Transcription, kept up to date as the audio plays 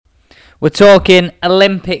We're talking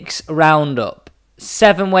Olympics roundup,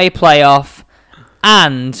 7-way playoff,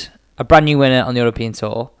 and a brand new winner on the European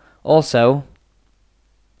Tour. Also,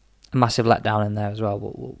 a massive letdown in there as well,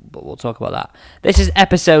 but we'll talk about that. This is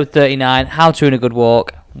episode 39, How to Win a Good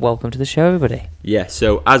Walk. Welcome to the show, everybody. Yeah,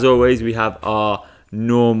 so as always, we have our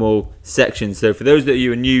normal section. So for those that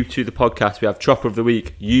you are new to the podcast, we have Chopper of the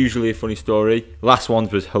Week, usually a funny story. Last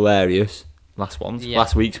one's was hilarious. Last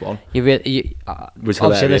week's one was was obviously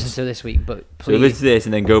hilarious. listen to this week, but So please. listen to this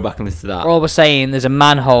and then go back and listen to that. All we're saying, there's a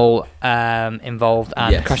manhole involved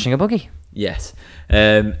and Yes. crashing a buggy. Yes.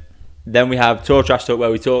 Then we have Tour Trash Talk,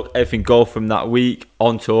 where we talk everything golf from that week,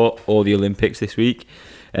 on tour, or the Olympics this week.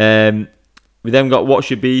 We then got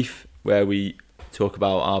What's Your Beef, where we talk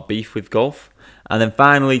about our beef with golf. And then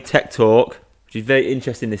finally, Tech Talk, which is very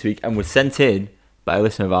interesting this week, and was sent in by a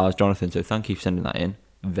listener of ours, Jonathan, so thank you for sending that in.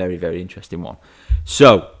 Very, very interesting one.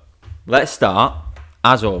 So, let's start,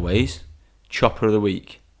 as always, Chopper of the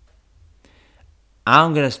Week.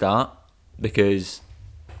 I'm going to start because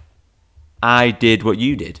I did what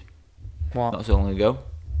you did. What? Not so long ago.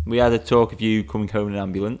 We had a talk of you coming home in an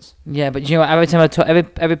ambulance. Yeah, but you know what? Every time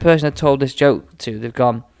every person I told this joke to, they've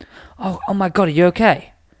gone, "Oh my God, are you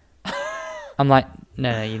okay?" I'm like,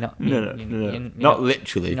 no, you're not. No. You're Not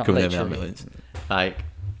literally not coming home in an literally. ambulance. Like,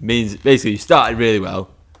 means basically you started really well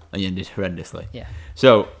and you ended horrendously. Yeah.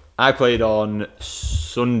 So, I played on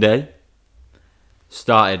Sunday.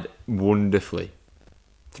 Started wonderfully.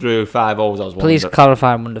 Through 5 holes, I was one Please under.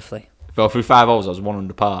 clarify wonderfully. Well, through 5 holes, I was 1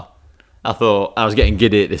 under par. I thought I was getting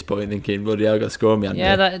giddy at this point, thinking, bloody hell, I got to score me.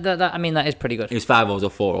 Yeah, that I mean that is pretty good. It was 5 holes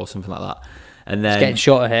or 4 or something like that. And then It's getting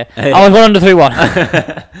shorter here. I was 1 under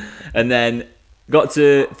 3-1. and then got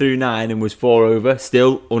to through 9 and was 4 over,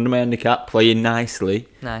 still under my handicap, playing nicely.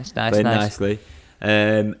 Nice. Nicely.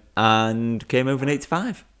 And came over an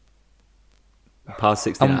 85. Par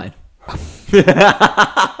 69.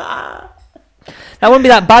 That wouldn't be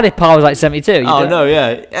that bad if par was like 72. Oh, no,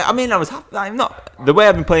 yeah. I mean, I was happy. I'm not. The way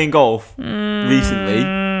I've been playing golf recently,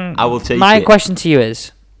 I will take My it. question to you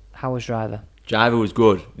is, how was driver? Driver was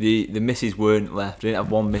good. The misses weren't left. I didn't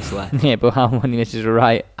have one miss left. Yeah, but how many misses were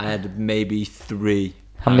right? I had maybe 3.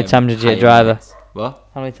 How many times did you hit driver? What?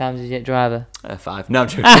 How many times did you hit driver? 5. No, I'm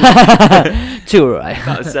joking. 2 were right.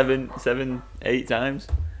 About 7, 8 times.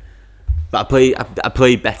 But I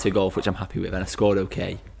played better golf, which I'm happy with, and I scored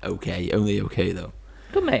okay. Only okay though.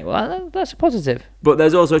 Good, mate. Well, that's a positive. But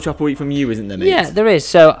there's also a Chopper Week from you, isn't there, mate? Yeah, there is.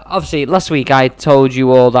 So, obviously, last week I told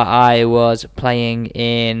you all that I was playing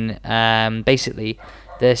in basically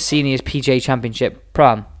the Seniors PGA Championship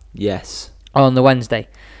Pro-Am Yes. on the Wednesday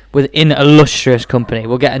within illustrious company.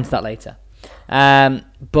 We'll get into that later.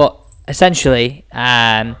 But essentially,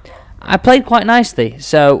 I played quite nicely.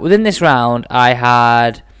 So, within this round, I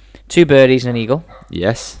had 2 birdies and an eagle.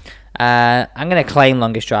 Yes. I'm going to claim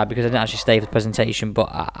longest drive because I didn't actually stay for the presentation, but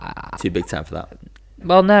Too big time for that.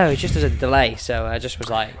 well, no, it's just as a delay, so I just was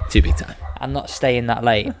like, Too big time. I'm not staying that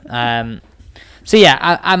late. So yeah,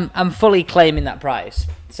 I'm fully claiming that prize.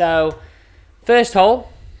 So first hole,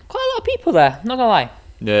 quite a lot of people there. Not gonna lie,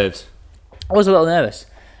 Nerves. I was a little nervous.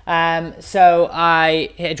 So I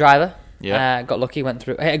hit a driver. Yeah. Got lucky, went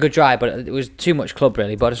through. I hit a good drive, but it was too much club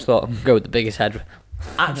really. But I just thought I'd go with the biggest head.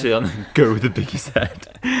 Actually, I'm going to go with the biggest head.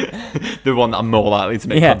 The one that I'm more likely to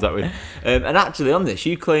make contact with. And actually, on this,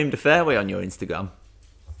 you claimed a fairway on your Instagram.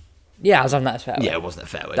 Yeah, I was on that as fairway. Yeah, it wasn't a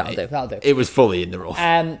fairway, That'll mate. do. That'll do. It was fully in the rough.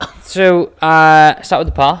 So start with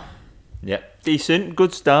the par. Yep. Decent.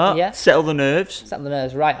 Good start. Yeah. Settle the nerves. Set the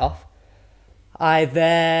nerves right off. I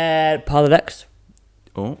then par the next.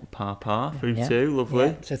 Oh, par through Yeah. 2. Lovely.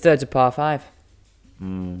 Yeah. So third's a par 5.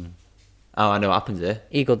 Oh, I know what happens here.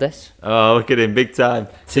 Eagled this. Oh, look at him, big time.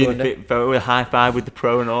 See the under. big photo with a high five with the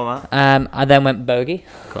pro and all that. I then went bogey,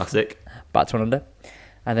 Classic. back to 1 under,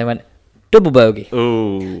 and then went double bogey.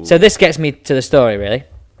 Ooh. So this gets me to the story really.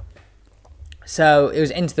 So it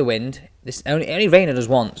was into the wind. This only rained on us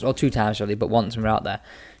once, or 2 times really, but once when we were out there,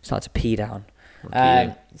 it started to pee down.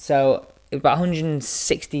 So it was about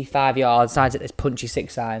 165 yards, sides at this punchy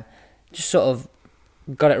 6 iron. Just sort of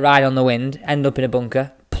got it right on the wind, ended up in a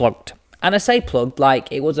bunker, plugged. And I say plugged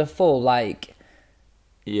like it was a full like.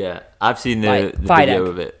 Yeah, I've seen the Like, video five deck.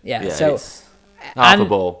 of it. Yeah, so- it's half a and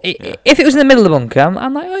ball. Yeah. If it was in the middle of the bunker,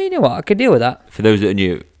 I'm like, oh, you know what, I could deal with that. For those that are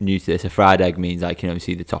new to this, a fried egg means I can only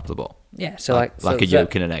see the top of the ball. Yeah, so Like a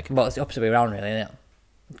yolk in an egg. Well, it's the opposite way around, really, isn't it?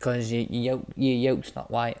 Because your yolk's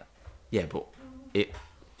not white. Yeah, but it.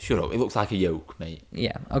 Shut up! It looks like a yolk, mate.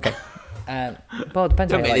 Yeah. Okay. Well, it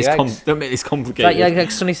depends on Don't how make you like your this eggs. don't make this complicated.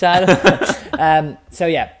 Like sunny side. So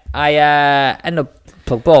yeah, I end up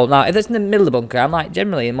plug ball. Now, if it's in the middle of the bunker, I'm like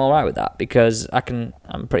generally I'm all right with that because I'm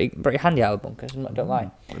pretty handy out of bunkers. I don't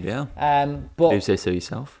lie. Yeah. But Do say so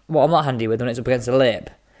yourself. what I'm not handy with when it's up against the lip.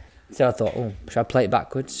 So I thought, should I play it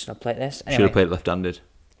backwards? Should I play this? Anyway, Should have played left-handed.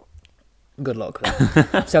 good luck.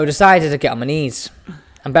 So I decided to get on my knees.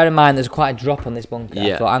 And bear in mind, there's quite a drop on this bunker.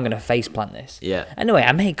 Yeah. I thought, I'm going to face plant this. Yeah. Anyway,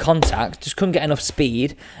 I made contact, just couldn't get enough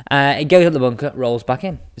speed. It goes up the bunker, rolls back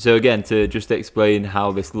in. So again, to just explain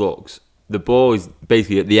how this looks, the ball is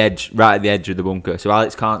basically at the edge, right at the edge of the bunker. So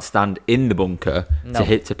Alex can't stand in the bunker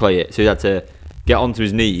to play it. So he had to get onto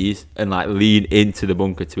his knees and like lean into the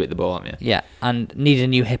bunker to hit the ball at me. Yeah, and needed a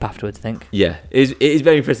new hip afterwards, I think. Yeah, it is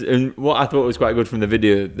very impressive. And what I thought was quite good from the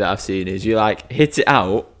video that I've seen is you like hit it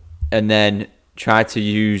out and then try to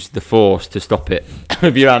use the force to stop it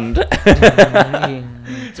with your hand.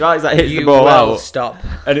 So Alex like hits the ball out, stop.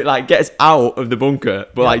 and it like gets out of the bunker,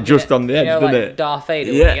 but like just on the edge, doesn't like it? Darth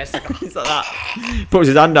Vader. Yeah, When he gets it's like that. Puts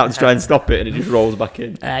his hand out to try and stop it, and it just rolls back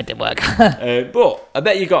in. it didn't work. But I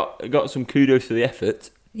bet you got some kudos for the effort.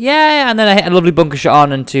 Yeah, and then I hit a lovely bunker shot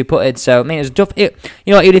on and 2 putted. So I mean, it was tough. You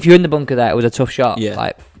know, even if you're in the bunker, there it was a tough shot. Yeah.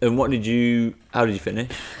 Like, And how did you finish?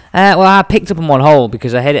 well, I picked up on one hole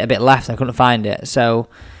because I hit it a bit left and I couldn't find it. So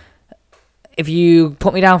if you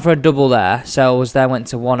put me down for a double there, so I was there, went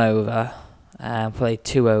to 1 over, played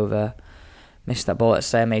 2 over, missed that ball. Let's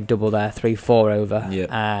say I made double there, 3-4 over.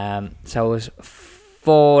 Yeah. So I was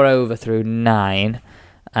 4 over through 9,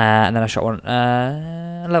 and then I shot one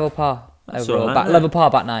level par. Overall, right, level par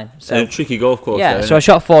back 9. So a tricky golf course. yeah, there, so I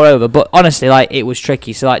shot 4 over, but honestly, like it was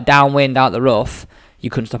tricky. So like downwind out the rough, you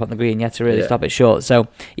couldn't stop on the green. You had to really stop it short. So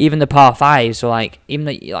even the par 5s, so like even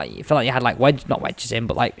though you felt like you had like not wedges in,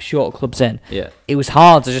 but like short clubs in. Yeah. It was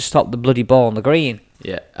hard to just stop the bloody ball on the green.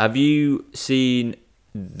 Yeah. Have you seen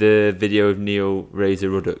the video of Neil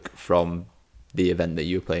Razor-Ruddock from the event that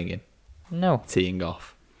you were playing in? No. Teeing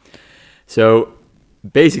off. So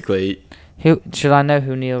basically, Should I know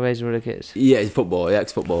who Neil Razor-Ruddock is? yeah, he's a footballer,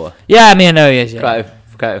 ex-footballer. Yeah, I mean I know he is. Yeah.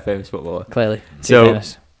 Quite a famous footballer. Clearly. So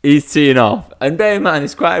famous. he's teeing off, and bear in mind,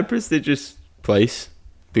 it's quite a prestigious place,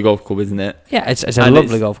 the golf club, isn't it? Yeah, it's a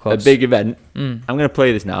lovely golf course. A big event. Mm. I'm going to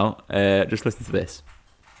play this now. Just listen to this.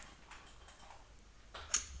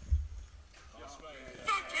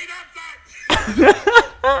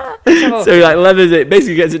 So he like levers it,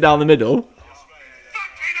 basically gets it down the middle,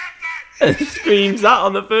 and screams that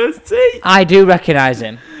on the first tee. I do recognise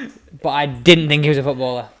him, but I didn't think he was a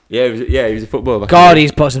footballer. Yeah, he was a footballer. God,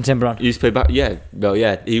 he's put some timber on. He used to play back. Yeah, well,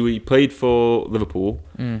 yeah. He played for Liverpool,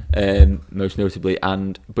 most notably,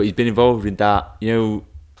 but he's been involved in that. You know,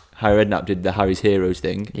 Harry Redknapp did the Harry's Heroes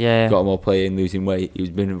thing. Yeah. Got him all playing, losing weight. He's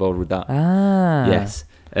been involved with that. Ah. Yes.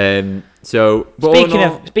 So but speaking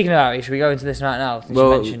of Harry, should we go into this right now? Since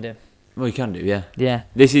Well, you mentioned him. well, you can do. Yeah. Yeah.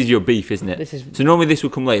 This is your beef, isn't it? This is. So normally this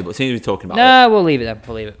will come later, but since we're talking about it. No, we'll leave it then.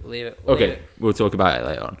 We'll leave it. Okay, we'll talk about it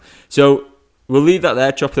later on. So we'll leave that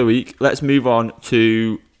there, chop of the week. Let's move on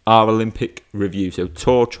to our Olympic review. So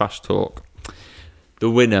Tour Trash Talk. The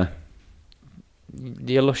winner,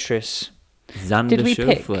 The illustrious. Xander Did we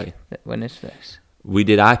pick Schauffele. the winners for this? We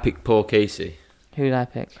did. I picked Paul Casey. Who did I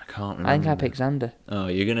pick? I can't remember. I think I picked Xander. Oh,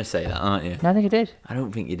 you're gonna say that, aren't you? No, I think I did. I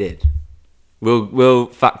don't think you did. We'll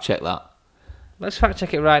fact check that. Let's fact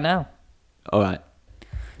check it right now. All right.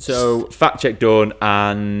 So fact check done,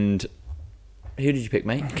 and who did you pick,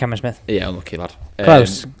 mate? Cameron Smith. Yeah, unlucky lad.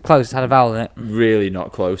 Close. Had a vowel in it. Really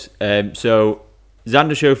not close. So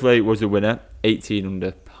Xander Schauffele was the winner, 18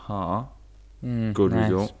 under par. Good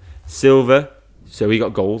nice. result. Silver, so he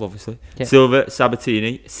got gold, obviously. Yep. Silver,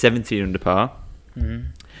 Sabatini, 17 under par.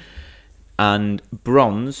 And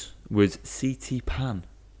bronze was CT Pan,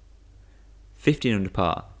 15 under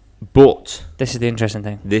par. But This is the interesting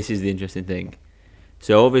thing. this is the interesting thing.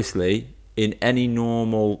 So obviously, in any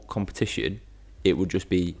normal competition, it would just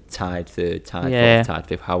be tied third, tied fourth, tied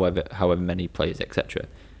fifth, however many players, etc.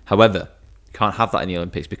 However, you can't have that in the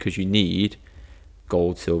Olympics because you need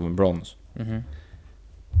gold, silver, and bronze.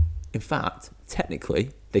 In fact,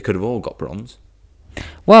 technically, they could have all got bronze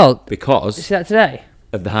Well, did you because see that today?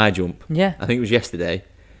 of the high jump. Yeah. I think it was yesterday.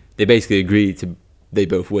 They basically agreed to they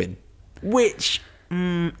both win, which is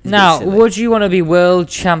a bit Now, silly. would you want to be world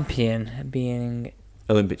champion, being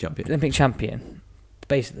Olympic champion. Olympic champion?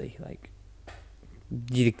 Basically, like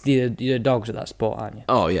you're dogs at that sport, aren't you?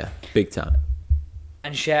 Oh yeah, big time.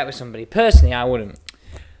 And share it with somebody. Personally, I wouldn't.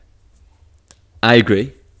 I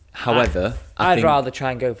agree. However, I I'd think, rather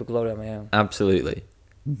try and go for glory on my own. absolutely.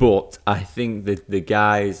 But I think that the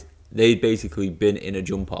guys, they'd basically been in a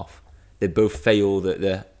jump off. They both failed at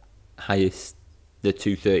the highest, the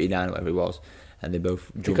 239 or whatever it was. and they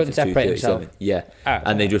both jumped couldn't at separate 2:37. themselves? Yeah, Oh,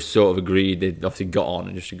 and they just sort of agreed. They obviously got on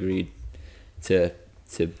and just agreed to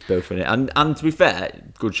both win it. And to be fair,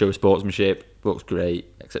 good show of sportsmanship, looks great,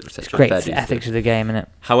 etc. etc. It's great for the ethics of the game, isn't it?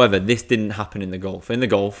 However, this didn't happen in the golf. In the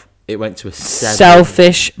golf, it went to a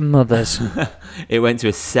Selfish mothers. It went to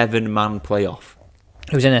a 7-man playoff.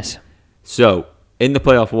 Who's in this? So in the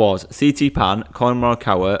playoff was CT Pan, Colin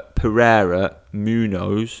Morikawa, Pereira,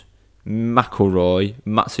 Munoz, McIlroy,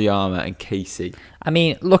 Matsuyama, and Casey. I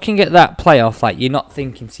mean, looking at that playoff, like you're not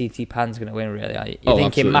thinking CT Pan's going to win, really. Are you? You're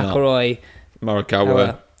thinking absolutely McIlroy,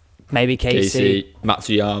 Morikawa, maybe Casey.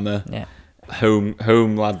 Matsuyama. Yeah.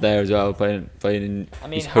 Home lad there as well, playing in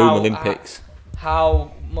his home Olympics.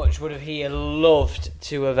 How much would have he loved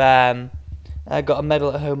to have got a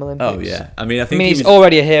medal at home Olympics? Oh yeah, I mean he's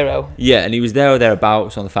already a hero. Yeah, and he was there or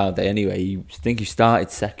thereabouts on the final day anyway. I think he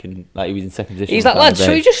started second, like he was in second position. He's like, lads,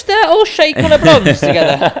 shall we just all shake on a bronze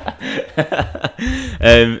together?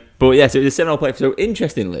 But yeah, so it was a 7-all playoff. So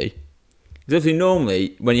interestingly, because obviously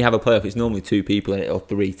normally when you have a playoff, it's normally 2 people in it or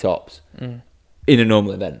 3 tops in a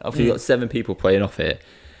normal event. Obviously, you've got 7 people playing off it.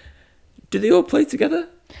 Do they all play together?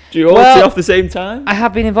 Do you all play off the same time? I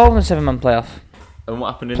have been involved in a 7-man playoff. And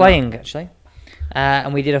what happened in Playing, actually.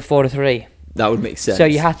 And we did a 4-3. That would make sense. So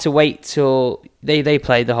you had to wait till they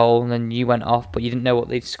played the hole and then you went off, but you didn't know what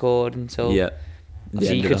they'd scored until... Yeah.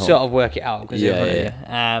 So you could sort of work it out. Cause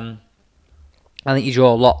I think you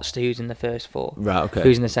draw lots to who's in the first 4. Right, okay.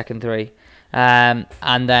 Who's in the second 3. And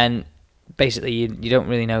then basically you don't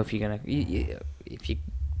really know if you're going to... If you're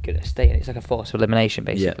going to stay in it. It's like a force of elimination,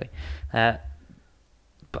 basically. But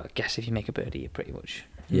I guess if you make a birdie, you pretty much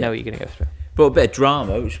know you're going to go through. But a bit of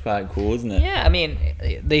drama, which is quite cool, isn't it? Yeah, I mean,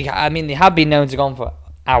 they have been known to go on for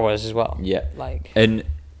hours as well. Yeah. Like, and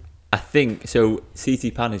I think so.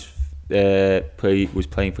 CT Pan is was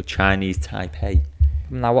playing for Chinese Taipei.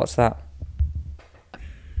 now what's that?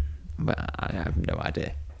 But I have no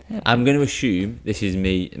idea. Yeah. I'm going to assume this is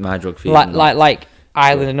my geography. Like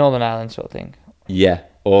Ireland and Northern Ireland sort of thing. Yeah,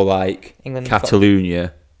 or like England,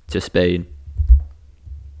 Catalonia to Spain,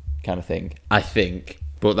 kind of thing. I think.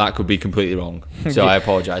 But that could be completely wrong, so I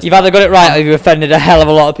apologise. You've either got it right or you've offended a hell of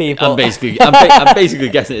a lot of people. I'm basically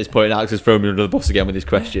guessing at this point. Alex has thrown me under the bus again with this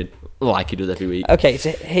question, like he does every week. Okay,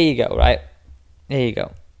 so here you go, right? Here you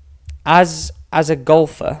go. As a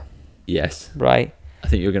golfer, yes, right? I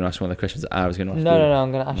think you were going to ask one of the questions that I was going to ask. No,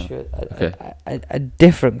 I'm going to ask you a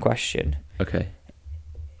different question. Okay.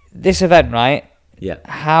 This event, right? Yeah.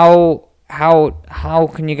 How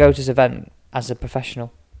can you go to this event as a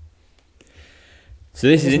professional? So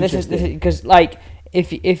this is interesting because, like,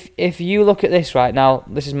 if you look at this right now,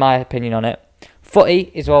 this is my opinion on it.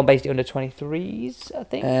 Footy is all basically under 23s, I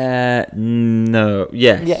think. No.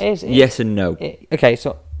 Yes. Yeah, it is. Yes and no. Okay. I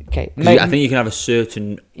think you can have a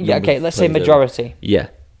certain. Yeah. Okay. Let's say majority. Yeah.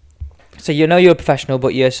 So you're a professional,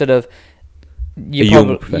 but you're sort of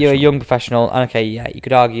you're a young professional. And okay, yeah, you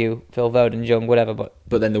could argue Phil Foden's young, whatever, but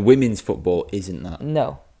then the women's football isn't that.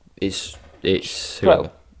 No. It's pro.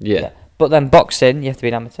 Yeah. But then boxing, you have to be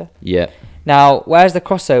an amateur. Yeah. Now, where's the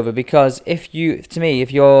crossover? Because if you're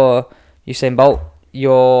Usain Bolt,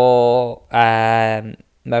 you're Mo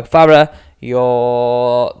Farah,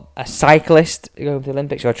 you're a cyclist going to the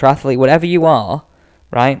Olympics, you're a triathlete, whatever you are,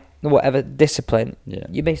 right? Whatever discipline,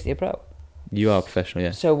 you're basically a pro. You are a professional,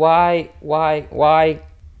 yeah. So why?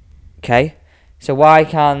 Okay. So why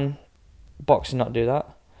can boxing not do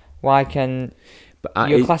that? Why can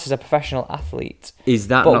your class as a professional athlete? Is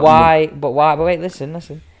that? But why? But wait, listen.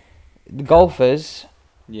 The golfers.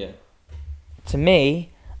 Yeah. To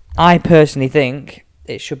me, I personally think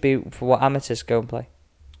it should be for what amateurs go and play.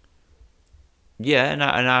 Yeah, and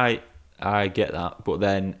I get that, but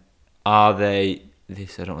then are they?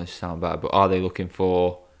 This I don't want to sound bad, but are they looking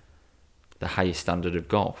for the highest standard of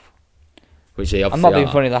golf? Which they obviously I'm not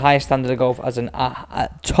being funny. The highest standard of golf as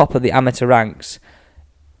at top of the amateur ranks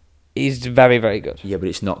is very, very good. Yeah, but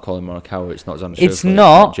it's not Colin Morikawa. It's not Xander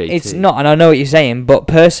Schauffele. It's not, and I know what you're saying, but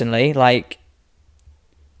personally, like,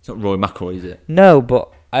 it's not Rory McIlroy, is it? No, but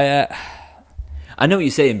I know what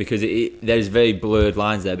you're saying because there's very blurred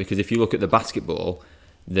lines there. Because if you look at the basketball,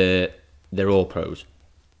 they're all pros.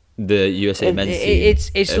 The USA men's team,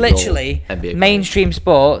 it's literally mainstream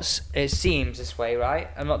sports. It seems this way, right?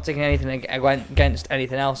 I'm not taking anything against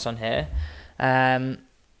anything else on here.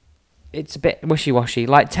 It's a bit wishy-washy.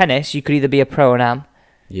 Like tennis, you could either be a pro and am.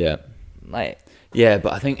 Yeah. Like. Yeah,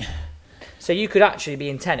 but I think. So you could actually be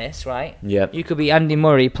in tennis, right? Yeah. You could be Andy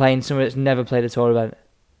Murray playing someone that's never played a tour event.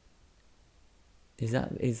 Is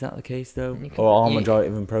that the case though? Or are majority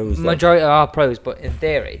of them pros? Majority are pros, but in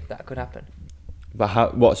theory that could happen. But how?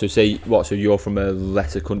 What? So say what? So you're from a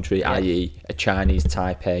lesser country, Yeah. i.e., a Chinese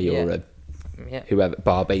Taipei or Yeah. a Yeah. whoever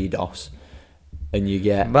Barbados, and you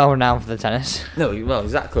get Well renowned for the tennis. no. Well,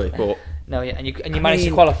 exactly. But No, yeah, and you I managed to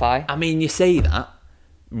mean- qualify. I mean, you say that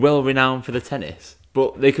well renowned for the tennis,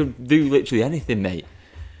 but they could do literally anything, mate.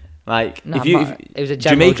 Like No, if you, it was a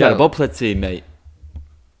general Jamaica had a joke. bobsled team, mate.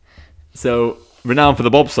 So renowned for the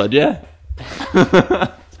bobsled, yeah.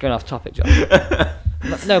 It's going off topic, John.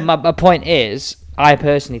 No, my point is, I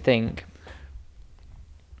personally think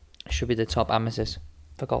it should be the top amateurs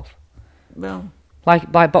for golf. Well,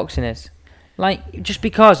 Like boxing is. Like, just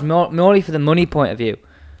because, merely for the money point of view.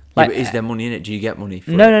 like, Like, is there money in it? Do you get money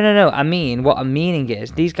for no, it? no. I mean, what I'm meaning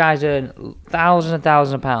is, these guys earn thousands and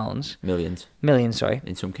thousands of pounds. Millions Millions, sorry.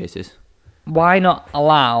 in some cases. Why not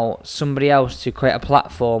allow somebody else to create a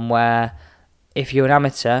platform where, if you're an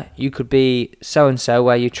amateur, you could be so-and-so,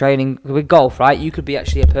 where you're training with golf, right? You could be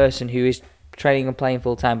actually a person who is training and playing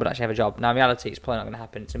full-time but actually have a job. Now, in reality, it's probably not going to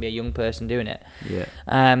happen. It's going to be a young person doing it. Yeah.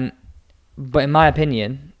 But in my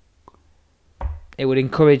opinion, it would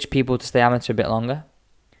encourage people to stay amateur a bit longer.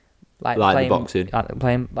 Like the boxing. Like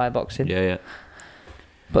playing by boxing. Yeah, yeah.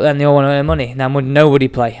 But then they all want to earn money. Now, would nobody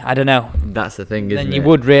play? I don't know. That's the thing, isn't Then it? you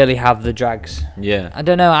would really have the drags. Yeah. I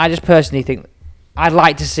don't know. I just personally think I'd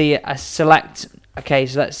like to see a select. Okay,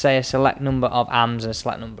 so let's say a select number of AMs and a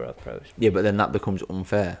select number of pros. Yeah, but then that becomes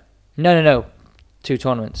unfair. No. 2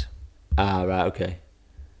 tournaments. Ah, right, okay.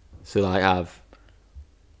 So like have.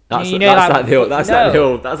 That's You know, that's like- like the old. That's no. like the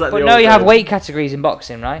old. That's like But the no, old. you have weight categories in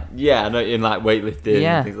boxing, right? Yeah, I know in like weightlifting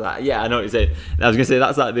Yeah. and things like that. Yeah, I know what you're saying. I was gonna say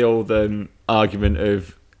that's like the old argument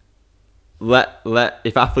of let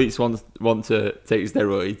if athletes want to take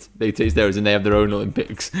steroids, they take steroids and they have their own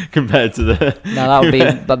Olympics compared to the. No,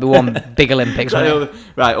 that'd be one big Olympics, wouldn't it?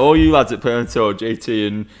 Right, all you lads that play on tour, JT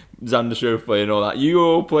and Xander Schauffele and all that, you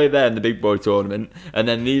all play there in the big boy tournament, and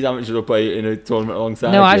then these amateurs will play in a tournament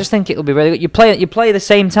alongside. No, I you. just think it'll be really good. You play the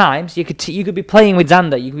same times. You could be playing with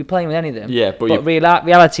Xander. You could be playing with any of them. Yeah, but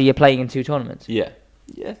reality, you're playing in 2 tournaments. yeah.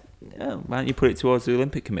 Why don't you put it towards the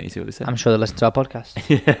Olympic committee? See what they say. I'm sure they listen to our podcast.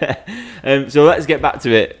 Yeah. So let's get back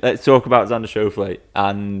to it. Let's talk about Xander Schauffele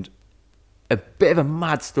and a bit of a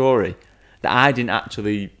mad story that I didn't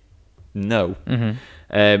actually know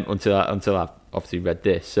until I obviously read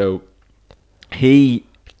this. So he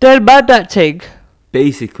Don't bad that thing.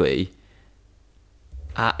 basically,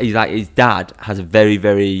 he's like his dad has a very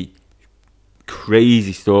very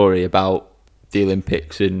crazy story about the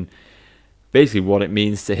Olympics and basically what it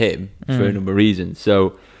means to him for a number of reasons.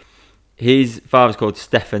 So his father's called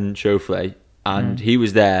Stefan Schauffele, and he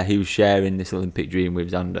was there. He was sharing this Olympic dream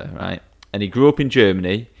with Xander, right? And he grew up in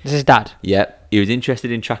Germany. This is Dad. Yep, he was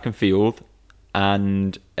interested in track and field,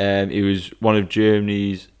 and he was one of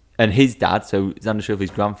Germany's. And his dad, so Xander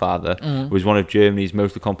Schauffele's grandfather, was one of Germany's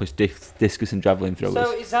most accomplished discus and javelin throwers.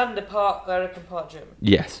 So is Xander part American, part German?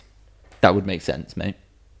 Yes, that would make sense, mate.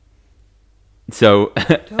 So,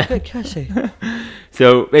 Don't get Cassie.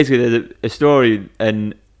 so basically, there's a story,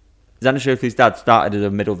 and Xander Schauffele's dad started as a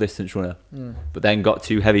middle distance runner, but then got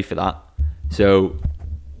too heavy for that, so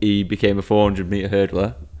he became a 400-meter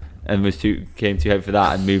hurdler, and came too heavy for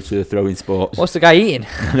that, and moved to the throwing sports. What's the guy eating?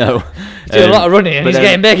 No, He's doing a lot of running and but he's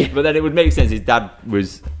then- getting big. But then it would make sense. His dad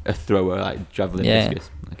was a thrower, like javelin discus.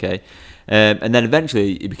 Okay, and then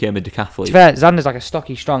eventually he became a To be decathlete. fair, Xander's like a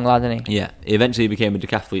stocky, strong lad, isn't he? Yeah, he eventually became a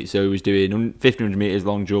decathlete, so he was doing 1500 meters,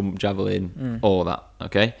 long jump, javelin, all that.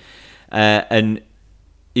 Okay, and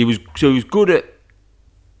he was good at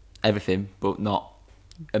everything, but not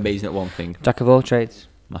amazing at one thing. Jack of all trades.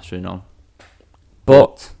 Master of none.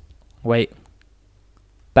 But wait,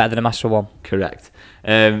 better than a master of one. Correct.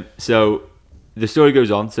 So the story goes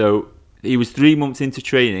on. So he was 3 months into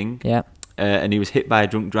training, Yeah. and he was hit by a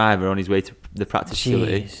drunk driver on his way to the practice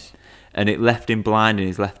facility, Jeez. and it left him blind in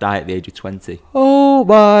his left eye at the age of 20. Oh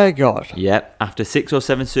my god. Yep. After 6 or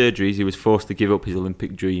 7 surgeries, he was forced to give up his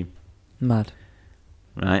Olympic dream. Mad.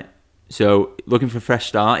 Right. So looking for a fresh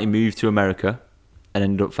start, he moved to America and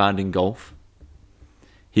ended up finding golf.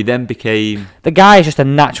 He then became, The guy is just a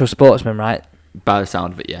natural sportsman, right? by the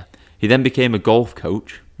sound of it, yeah. He then became a golf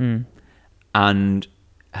coach and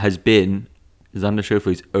has been Xander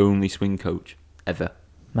Schauffele's only swing coach ever.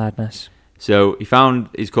 Madness. So he found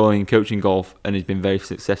his calling in coaching golf and has been very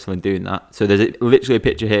successful in doing that. So there's literally a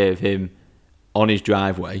picture here of him on his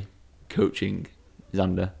driveway coaching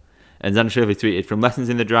Xander. And Xander Schauffele tweeted, "From lessons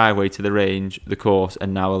in the driveway to the range, the course,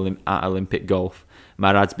 and now at Olympic golf.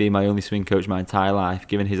 My dad's been my only swing coach my entire life.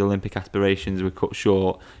 Given his Olympic aspirations were cut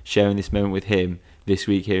short, sharing this moment with him this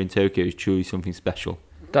week here in Tokyo is truly something special."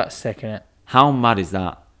 That's sick, innit? How mad is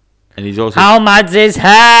that? And he's also... How mad's his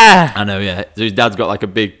hair? I know, yeah. So his dad's got like a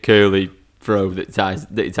big curly fro that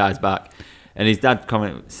he ties back. And his dad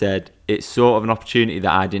comment said, "It's sort of an opportunity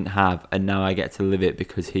that I didn't have, and now I get to live it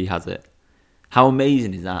because he has it." How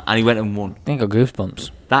amazing is that? And he went and won. I think I got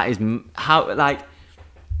goosebumps. That is how, like,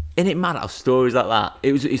 isn't it mad how stories like that?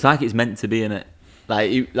 It's like it's meant to be, innit?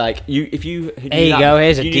 If you. There you go.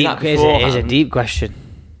 Here's a deep question.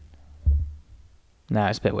 No,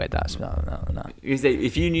 it's a bit weird. That's no.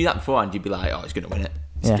 If you knew that beforehand, you'd be like, "Oh, he's gonna win it.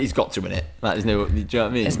 Yeah. He's got to win it." Like, there's no. Do you know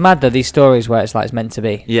what I mean? It's mad though, these stories where it's like it's meant to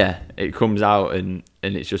be. Yeah, it comes out and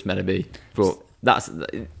it's just meant to be. But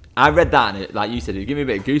I read that and like you said, it gave me a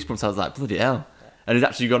bit of goosebumps. I was like, bloody hell. And he's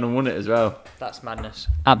actually gone and won it as well. That's madness.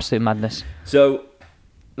 Absolute madness. So,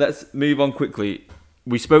 let's move on quickly.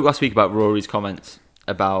 We spoke last week about Rory's comments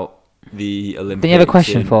about the Olympics. Do you have a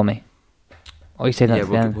question for me? Or you say that?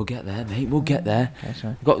 Yeah, we'll get there, mate. We'll get there. Okay,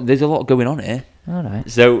 sorry. There's a lot going on here. All right.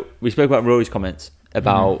 So, we spoke about Rory's comments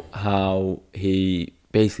about how he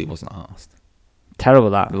basically wasn't asked. Terrible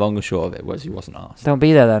that. The long and short of it was he wasn't asked. Don't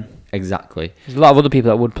be there then. Exactly. There's a lot of other people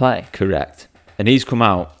that would play. Correct. And he's come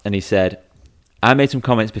out and he said, "I made some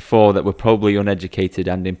comments before that were probably uneducated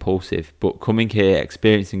and impulsive, but coming here,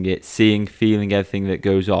 experiencing it, seeing, feeling everything that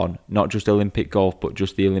goes on, not just Olympic golf, but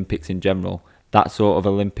just the Olympics in general, that sort of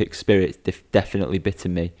Olympic spirit definitely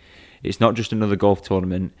bitten me. It's not just another golf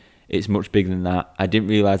tournament. It's much bigger than that. I didn't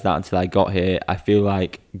realise that until I got here. I feel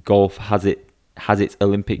like golf has its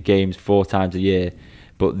Olympic Games 4 times a year,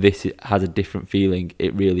 but this has a different feeling.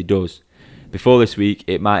 It really does. Before this week,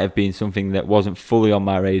 it might have been something that wasn't fully on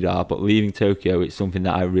my radar, but leaving Tokyo, it's something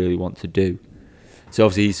that I really want to do." So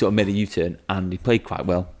obviously he sort of made a U-turn, and he played quite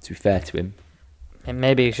well, to be fair to him. And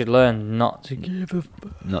maybe he should learn not to give a...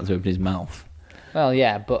 Not to open his mouth. Well,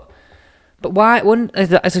 yeah, but why wouldn't...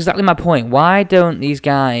 That's exactly my point. Why don't these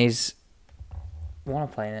guys want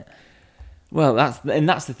to play in it? Well, that's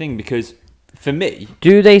the thing, because for me...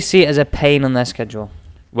 Do they see it as a pain on their schedule?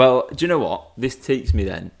 Well, do you know what? This takes me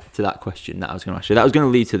then to that question that I was going to ask you. That was going to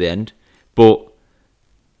lead to the end. But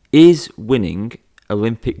is winning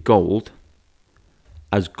Olympic gold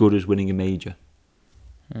as good as winning a major?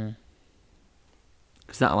 Because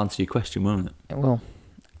that'll answer your question, won't it? It will.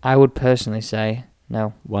 I would personally say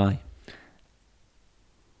no. Why?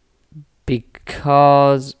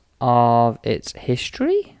 Because of its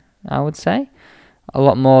history, I would say. A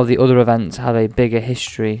lot more of the other events have a bigger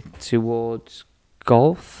history towards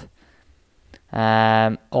golf.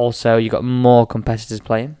 Also, you've got more competitors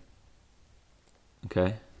playing.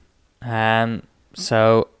 Okay.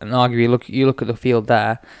 So, and arguably, you look at the field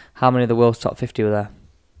there. How many of the world's top 50 were there?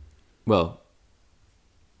 Well,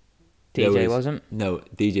 DJ wasn't. No,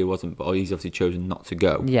 DJ wasn't. But he's obviously chosen not to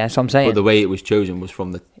go. Yeah, so I'm saying. But the way it was chosen was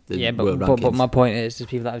from the world rankings. But my point is, there's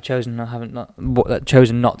people that have chosen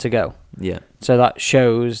not to go. Yeah. So that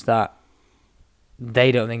shows that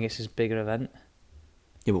they don't think it's as big an event.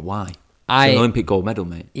 Yeah, but why? It's an Olympic gold medal,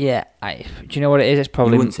 mate. Yeah, do you know what it is? It's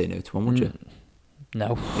probably... You wouldn't say no to one, would you?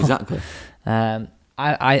 No. Exactly. I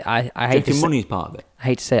hate to say... money's part of it? I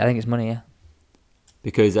hate to say it, I think it's money, yeah.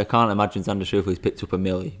 Because I can't imagine Xander Schauffele's picked up $1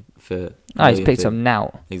 million for... Oh, he's picked up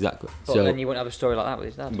now. Exactly. But then you wouldn't have a story like that with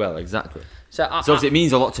his dad. Well, exactly. So obviously it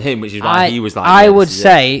means a lot to him, which is why he was like... I would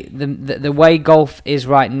say the way golf is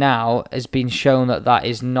right now has been shown that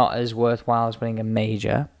is not as worthwhile as winning a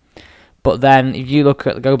major. But then if you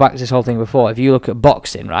go back to this whole thing before, if you look at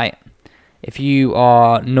boxing, right? If you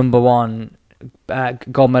are number one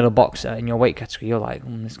gold medal boxer in your weight category, you're like,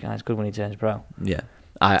 this guy's good when he turns pro. Yeah.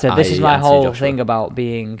 This is my whole thing about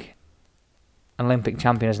being an Olympic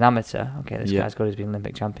champion as an amateur. Okay, this guy's good as being an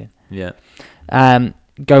Olympic champion. Yeah.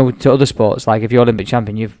 Go to other sports, like if you're Olympic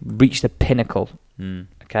champion, you've reached the pinnacle.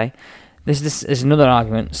 Okay? This is another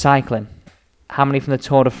argument. Cycling. How many from the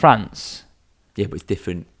Tour de France? Yeah, but it's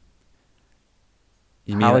different.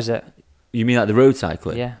 How is it? You mean like the road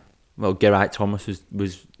cycling? Yeah. Well, Geraint Thomas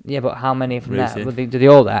was... Yeah, but how many from there? Do they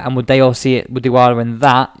all there? And would they all see it? Would they rather in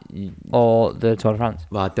that or the Tour de France?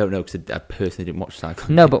 Well, I don't know because I personally didn't watch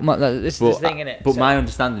cycling. No, but this is the thing, innit? But my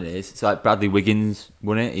understanding is, so like Bradley Wiggins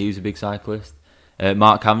won it. He was a big cyclist.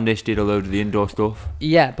 Mark Cavendish did a load of the indoor stuff.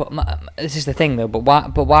 Yeah, but this is the thing though. But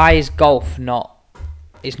why is golf not?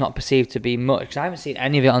 It's not perceived to be much. Because I haven't seen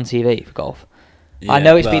any of it on TV for golf. Yeah, I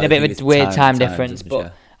know it's been a bit of a weird time difference,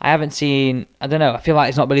 but I haven't seen. I don't know. I feel like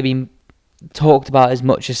it's not really been talked about as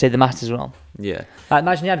much as say the Masters were on. Yeah. Like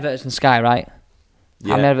imagine the adverts on Sky, right? Yeah.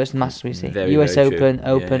 How many adverts in the Masters we see? Very, US very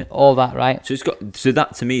Open, all that, right? So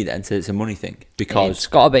that to me then, it's a money thing because it's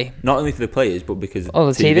got to be not only for the players but because the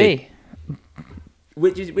TV.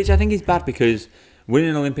 Which I think is bad because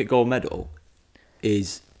winning an Olympic gold medal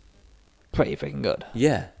is pretty freaking good.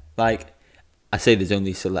 Yeah. like, I say there's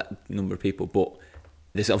only a select number of people, but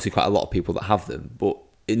there's obviously quite a lot of people that have them, but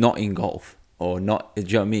not in golf or not. Do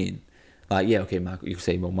you know what I mean? Like, yeah, okay, Michael, you can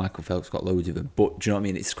say, well, Michael Phelps got loads of them, but do you know what I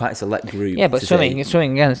mean? It's quite a select group. Yeah, but swimming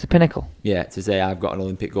again, it's the pinnacle. Yeah, to say I've got an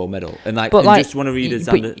Olympic gold medal, and like, but I just want to read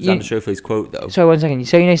Xander Schauffele's quote though. So 1 second,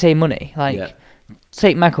 so you say money, like,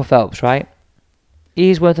 take Michael Phelps, right?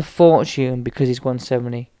 He's worth a fortune because he's won so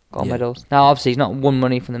many gold medals. Now, obviously, he's not won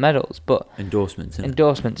money from the medals, but endorsements.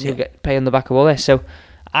 He'll get paid on the back of all this. So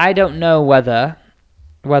I don't know whether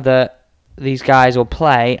these guys will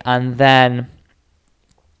play and then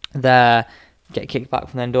they get kicked back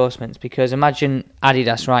from the endorsements, because imagine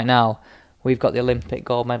Adidas right now, we've got the Olympic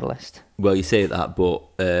gold medalist. Well, you say that, but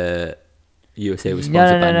USA was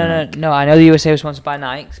sponsored by Nike. No, I know the USA was sponsored by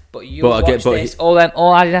Nike, but all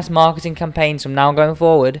Adidas marketing campaigns from now going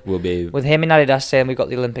forward will be with him and Adidas saying we've got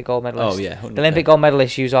the Olympic gold medalist. Oh yeah, 100%. The Olympic gold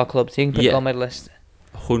medalist use our club, so you can put gold medalist.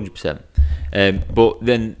 100%. But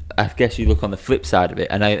then I guess you look on the flip side of it,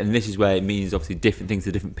 and this is where it means obviously different things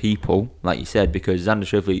to different people, like you said, because Xander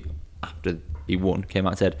Schauffele, after he won, came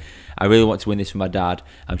out and said, I really want to win this for my dad.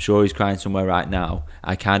 I'm sure he's crying somewhere right now.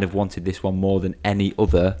 I kind of wanted this one more than any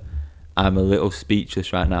other. I'm a little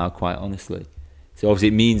speechless right now, quite honestly. So obviously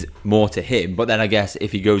it means more to him, but then I guess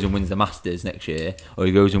if he goes and wins the Masters next year, or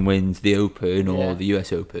he goes and wins the Open or the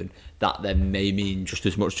US Open, that then may mean just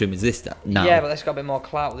as much to him as this now. Yeah, but that's got a bit more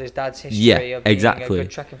clout with his dad's history of being a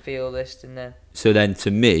good track and fieldist. So then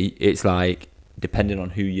to me, it's like, depending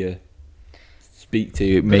on who you speak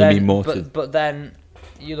to, it may mean more to... But then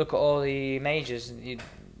you look at all the majors, you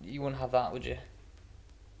wouldn't have that, would you?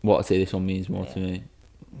 What I say this one means more to me.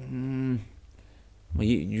 Well,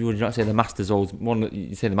 you would not say the Masters holds one.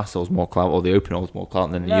 You say the Masters holds more clout, or the Open holds more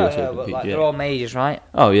clout than the US Open. But like, they're all majors, right?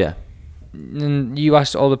 Oh yeah. And you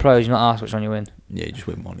asked all the pros, you're not asked which one you win. Yeah, you just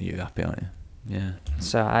win one. You're happy, aren't you? Yeah.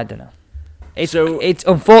 So I don't know. It's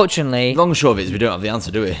unfortunately. Long and short of it is we don't have the answer,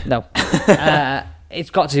 do we? No.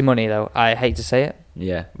 It's got to be money though. I hate to say it.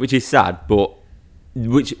 Yeah, which is sad, but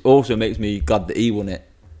which also makes me glad that he won it,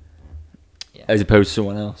 as opposed to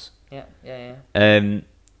someone else. Yeah.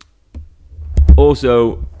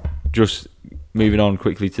 Also, just moving on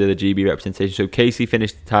quickly to the GB representation. So Casey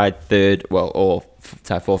finished tied third, or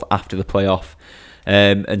tied fourth after the playoff,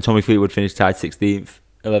 and Tommy Fleetwood finished tied 16th,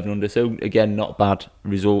 11 under. So again, not bad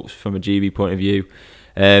results from a GB point of view.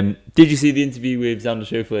 Did you see the interview with Xander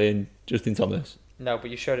Schauffele and Justin Thomas? No, but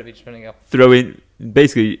you showed it. Just running up.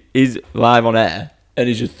 Basically, he's live on air and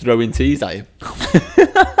he's just throwing teas at him.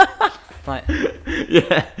 Right.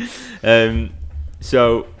 Yeah.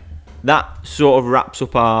 So that sort of wraps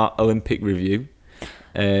up our Olympic review.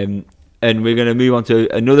 And we're going to move on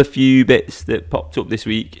to another few bits that popped up this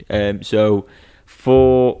week. So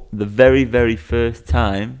for the very, very first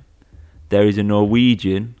time, there is a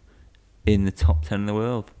Norwegian in the top 10 in the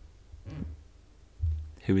world.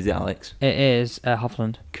 Who is it, Alex? It is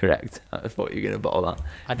Hovland. Correct. I thought you were going to bottle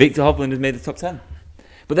that. Victor Hovland has made the top 10.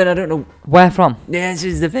 But then I don't know... Where from? Yeah, this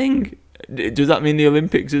is the thing. Does that mean the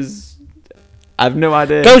Olympics is... I have no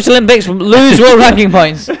idea. Goes to Olympics, lose world ranking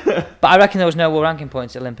points. But I reckon there was no world ranking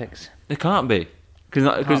points at Olympics. There can't be.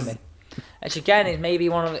 Which again is maybe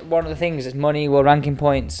one of the things. It's money, world ranking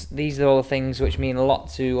points. These are all the things which mean a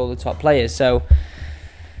lot to all the top players. So,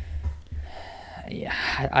 yeah,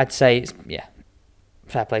 I'd say it's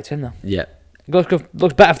fair play to him though. Yeah.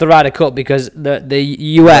 Looks better for the Ryder Cup because the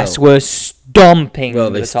US were stomping. Well,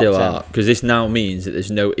 they the still top 10. are, because this now means that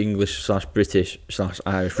there's no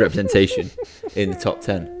English/British/Irish representation in the top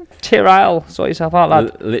 10. Tyrrell, sort yourself out,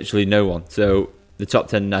 lad. Literally no one. So the top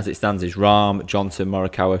 10 as it stands is Rahm, Johnson,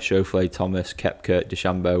 Morikawa, Schauffele, Thomas, Koepka,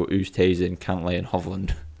 DeChambeau, Oosthuizen, Cantlay and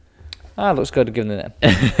Hovland. Looks good giving it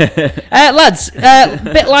them. Lads,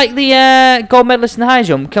 bit like the gold medalist in the high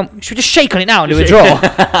jump. Should we just shake on it now and do a draw?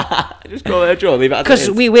 Just call it a draw. Leave it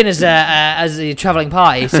because we win as a travelling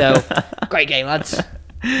party. So great game, lads.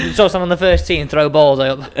 Saw someone on the first team throw balls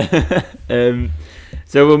up.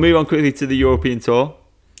 So we'll move on quickly to the European Tour.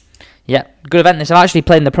 Yeah, good event. This I've actually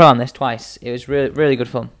played in the pro on this twice. It was really, really good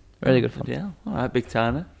fun. Really good fun. Yeah, all right, big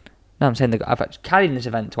timer. No, I'm saying I've actually carried in this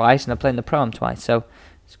event twice, and I've played in the pro twice. So.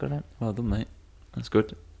 It's a good event. Well done, mate. That's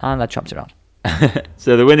good. And I chopped it around.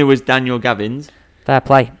 So the winner was Daniel Gavins. Fair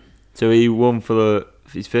play. So he won for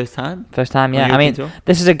his first time? First time, yeah. I mean,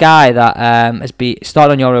 this is a guy that has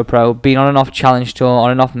started on Europro, been on and off Challenge Tour,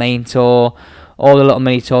 on and off Main Tour, all the little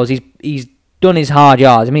mini tours. He's done his hard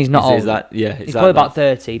yards. I mean, he's not old. He's probably about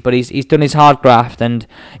 30, but he's done his hard graft, and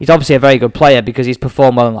he's obviously a very good player because he's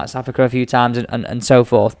performed well in South Africa a few times and so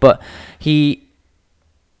forth. But he...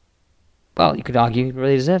 Well, you could argue he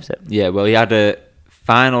really deserves it. Yeah, well, he had a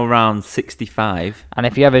final round 65. And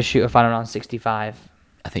if you ever shoot a final round 65,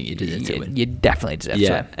 I think you deserve to win. You definitely deserve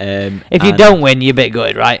to win. If If you don't win, you're a bit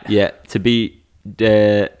good, right? Yeah, to beat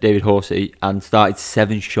David Horsey and started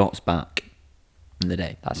 7 shots back in the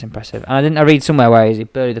day. That's impressive. And I read somewhere where he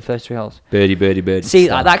birdied the first 3 holes. Birdie, birdie, birdie. See,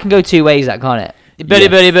 that can go 2 ways, that can't it? Birdie,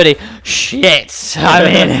 Yes. birdie, birdie. Shit. I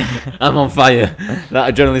mean, I'm on fire.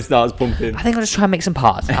 That adrenaline starts pumping. I think I'll just try and make some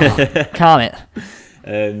parts now. Calm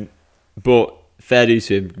it. But fair dues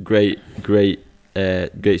to him. Great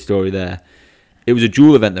story there. It was a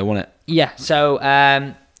dual event though, wasn't it? Yeah, so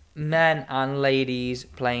men and ladies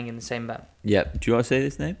playing in the same event. Yep. Do you want to say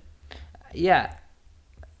this name? Yeah.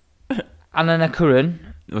 Anana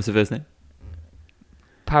Curran, What's the first name?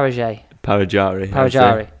 Parajay.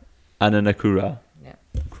 Parajari. Ananakura. Yeah.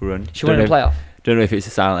 Kuran. She won in the playoff. Don't know if it's a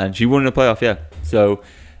silent N. She won in the playoff, yeah. So,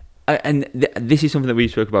 this is something that we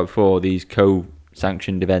spoke about before, these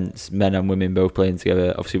co-sanctioned events, men and women both playing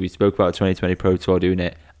together. Obviously, we spoke about 2020 Pro Tour doing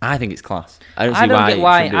it. I think it's class. I don't get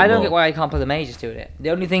why you can't play the majors doing it. The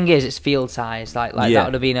only thing is it's field size. Like Yeah. that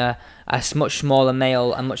would have been a much smaller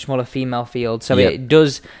male and much smaller female field. So Yeah. it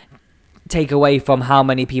does take away from how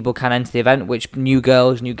many people can enter the event, which new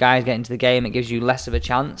girls, new guys get into the game. It gives you less of a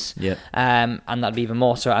chance. Yeah. And that'd be even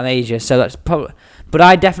more so at a major. So that's probably. But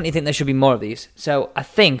I definitely think there should be more of these. So I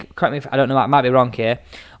think, correct me if I don't know, I might be wrong here.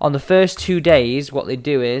 On the first 2 days, what they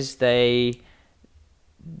do is they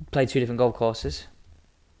play 2 different golf courses.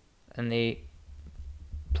 And they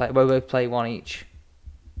play one each.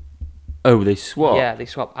 Oh, they swap? Yeah, they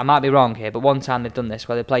swap. I might be wrong here, but one time they've done this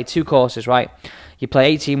where they play 2 courses, right? You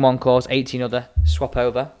play 18 one course, 18 other, swap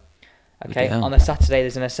over. Okay, hell. on the Saturday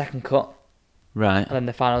there's then a second cut, Right. and then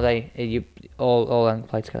the final day you all then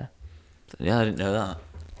play together. Yeah, I didn't know that.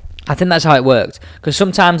 I think that's how it worked, because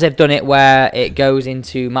sometimes they've done it where it goes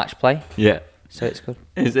into match play, Yeah. so it's good.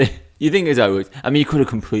 Is it? You think it's how it works? I mean, you could have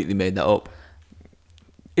completely made that up.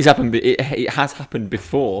 It's happened. It has happened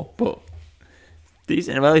before, but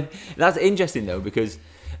decent. Well, that's interesting though, because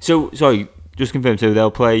sorry, just confirm. So they'll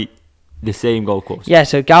play the same golf course. Yeah,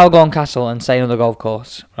 so Galgorm Castle and say another golf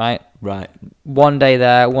course, right? Right. One day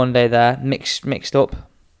there, mixed up,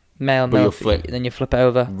 male, But you'll male, flip. then you flip it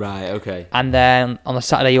over. Right. Okay. And then on the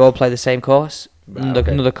Saturday, you all play the same course, Right,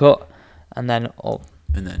 okay. another cut, and then all.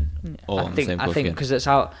 And then all on the same course I think again. because that's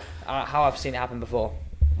how I've seen it happen before.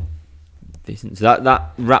 Decent. So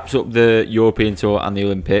that wraps up the European Tour and the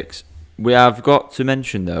Olympics. We have got to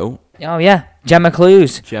mention though, Oh yeah, Gemma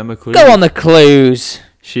Clues. Gemma Clues. Go on the Clues.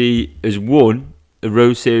 She has won a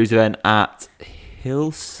Rose Series event at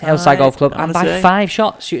Hillside Golf Club, I wanna and by say. 5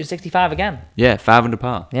 shots, shooting 65 again. Yeah, 500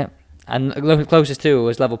 par. Yep. And the closest to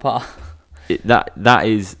was level par. That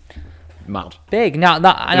is mad. Big. Now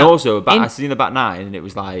that And also, I seen the back 9 and it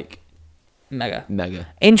was like mega.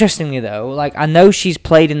 Interestingly though, like I know she's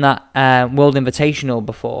played in that World Invitational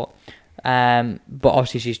before, but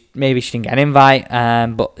obviously she didn't get an invite,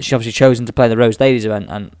 but she's obviously chosen to play the Rose Ladies event,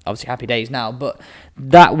 and obviously happy days now. But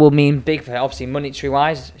that will mean big for her. Obviously monetary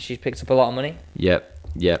wise, she's picked up a lot of money.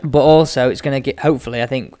 Yep. But also it's going to get, hopefully, I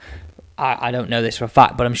think, I don't know this for a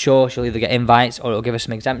fact, but I'm sure she'll either get invites or it'll give her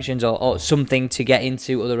some exemptions or something to get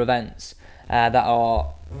into other events that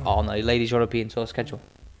are on the Ladies European Tour schedule.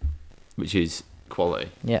 Which is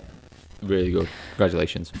quality. Yeah. Really good.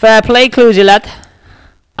 Congratulations. Fair play, Cluesy lad.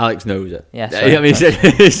 Alex knows it. Yeah, sorry. I mean, saying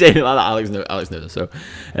it like that, Alex knows it. So,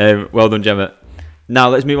 well done, Gemma. Now,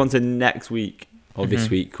 let's move on to next week, or this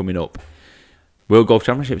week coming up. World Golf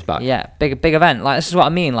Championships back. Yeah, big event. Like, this is what I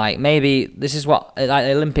mean. Like, maybe this is what, like,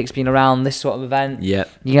 the Olympics being around, this sort of event. Yeah.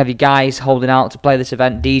 You can have your guys holding out to play this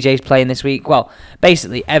event. DJ's playing this week. Well,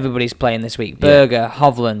 basically, everybody's playing this week. Berger,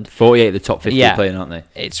 Hovland. 48 of the top 50 Yeah. playing, aren't they?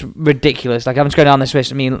 It's ridiculous. Like, I'm just going down this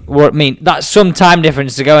list. I mean, that's some time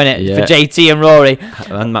difference to go in it Yeah. for JT and Rory.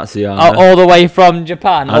 And Matsuyama. All the way from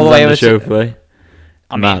Japan. and All the way over Xander to...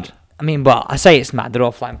 Schauffele. Mad. well, I say it's mad. They're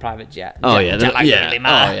all flying private jet. Oh Jet- yeah, jet lag don't really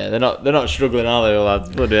matter. Oh yeah, they're not struggling, are they, lads?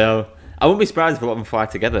 Bloody hell! I wouldn't be surprised if a lot of them fly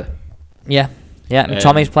together. Yeah.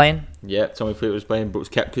 Tommy's playing. Yeah, Tommy Fleetwood was playing, Brooks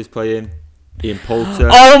Koepka's playing, Ian Poulter.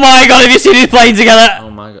 Oh my god, have you seen these playing together? Oh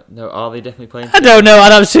my god, no, are they definitely playing? I don't know.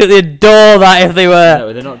 I'd absolutely adore that if they were.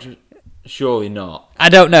 No, they're not. Surely not. I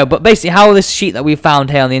don't know, but basically, how this sheet that we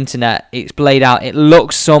found here on the internet, it's laid out. It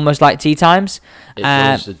looks almost like tea times. It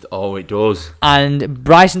does. Oh, it does. And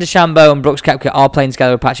Bryson DeChambeau and Brooks Koepka are playing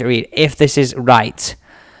together with Patrick Reed. If this is right,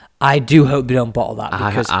 I do hope they don't bottle that,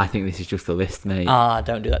 because I think this is just a list, mate.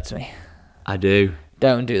 don't do that to me. I do.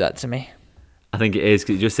 Don't do that to me. I think it is,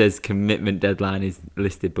 because it just says commitment deadline is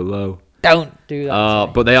listed below. Don't do that. To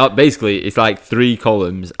me. But they are basically, it's like 3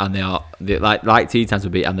 columns, and they like tea times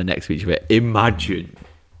would be, and the next week of it. Imagine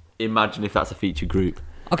imagine if that's a feature group.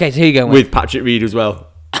 Okay, so who are you going with? With Patrick Reed as well.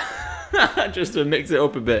 Just to mix it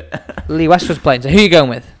up a bit. Lee Westwood's playing, so who are you going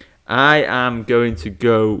with? I am going to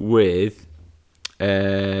go with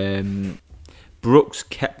Brooks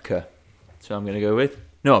Koepka. So I'm going to go with...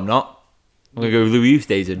 No, I'm not. I'm going to go with Louis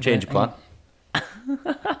Oosthuizen. Change of plan.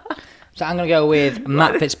 So I'm going to go with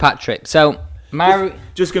Matt Fitzpatrick. So,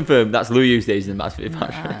 Just confirm, that's Louis Oosthuizen and Matt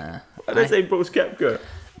Fitzpatrick. Why did I say Brooks Koepka?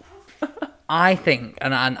 I think,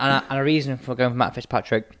 and a reason for going for Matt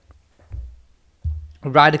Fitzpatrick,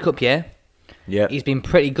 Ryder Cup year. Yeah. He's been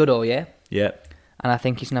pretty good all year. Yeah. And I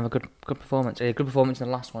think he's going to have a good performance. A good performance in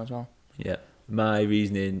the last one as well. Yeah. My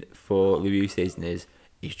reasoning for Louis Oosthuizen is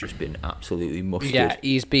he's just been absolutely mustard. Yeah,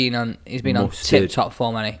 he's been on tip top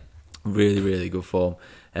form, hasn't he? Really, really good form.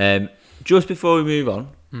 Just before we move on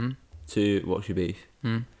to What's Your Beef,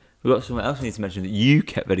 we've got something else we need to mention that you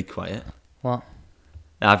kept very quiet. What?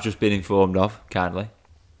 I've just been informed of, kindly.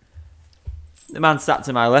 The man sat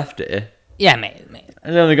to my left here. Yeah, mate.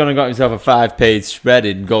 He's only gone and got himself a 5-page spread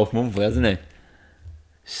in Golf Monthly, hasn't he?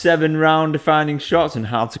 7 round defining shots and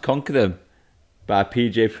how to conquer them by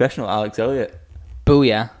PGA professional Alex Elliott.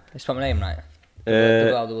 Booyah. Let's spell my name right.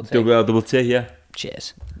 Double L double T, yeah.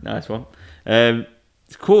 Cheers. Nice one.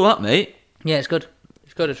 It's cool, that, mate. Yeah, it's good.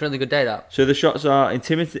 It's good. It's a really good day, that. So the shots are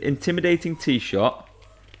intimidating tee shot,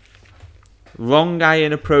 long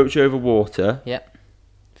iron approach over water. Yep.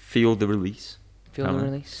 Field the release.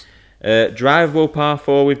 Release. Drivable par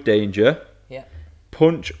 4 with danger. Yeah.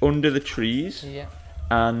 Punch under the trees. Yeah.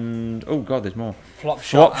 And oh god, there's more. Flop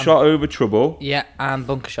shot over trouble. Yeah, and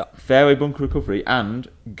bunker shot. Fairway bunker recovery and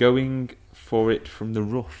going for it from the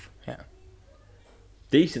rough. Yeah.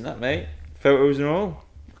 Decent that, mate. Photos and all.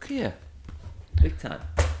 Look here. Big time.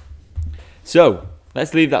 So,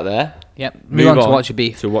 let's leave that there. Yep. Move on to What's Your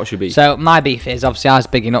Beef. So What's Your Beef? So my beef is obviously I was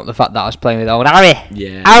bigging up the fact that I was playing with old Harry.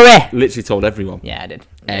 Yeah. Harry. Literally told everyone. Yeah, I did.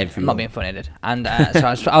 Everyone. I'm not being funny, I did. And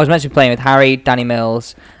so I was meant to be playing with Harry, Danny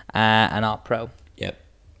Mills, and our pro. Yep.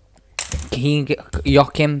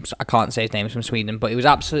 Joachim, I can't say his name, he's from Sweden, but he was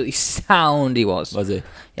absolutely sound, he was. Was he?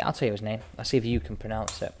 Yeah, I'll tell you his name. I'll see if you can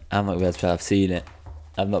pronounce it. I'm not going to be able to. I've seen it.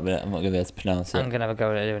 I'm not going to be able to pronounce it. I'm going to have a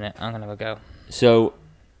go at doing it. I'm going to have a go. So,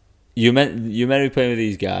 you're meant to be playing with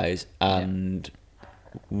these guys, and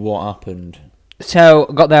what happened? So,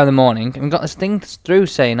 got there in the morning, and we got this thing through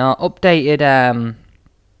saying our updated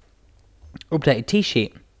tee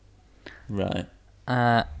sheet. Right.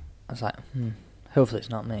 I was like, hopefully it's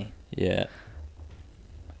not me. Yeah.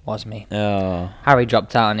 Was me. Oh. Harry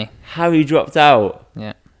dropped out, and he? Harry dropped out?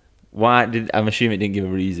 Yeah. Why? I'm assuming it didn't give a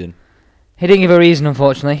reason. He didn't give a reason,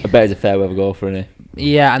 unfortunately. I bet he's a fair weather golfer, isn't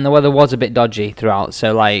he? Yeah, and the weather was a bit dodgy throughout,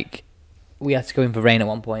 so, like, we had to go in for rain at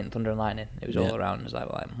one point, thunder and lightning. It was all around. It was like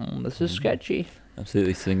this is sketchy.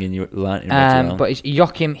 Absolutely slinging your lightning around. But it's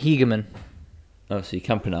Joachim Hegeman. Oh, so you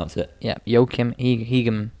can pronounce it? Yeah, Joachim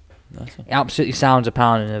Hegeman. Nice one. He absolutely sounds a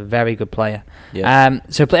pound and a very good player. Yeah.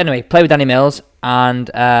 So anyway, play with Danny Mills, and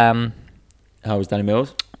how was Danny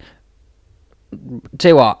Mills?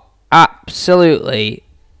 Tell you what, absolutely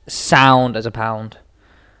sound as a pound.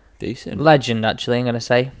 Decent. Legend, actually, I'm going to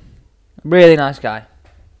say. Really nice guy.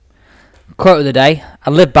 Quote of the day: I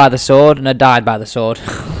lived by the sword and I died by the sword.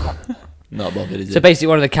 Not bothered, is it? So basically,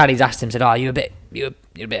 one of the caddies asked him, said, "Oh, you're a bit of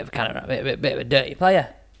a kind of a bit of a dirty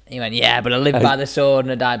player." He went, "Yeah, but I lived by the sword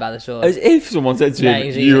and I died by the sword." As if someone said to him,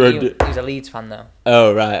 he's a Leeds fan though.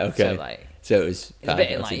 Oh right, okay. So it was. It's a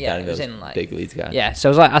bit in like, yeah, it was in like big Leeds guy. Yeah, so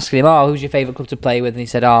I was like asking him, "Oh, who's your favourite club to play with?" And he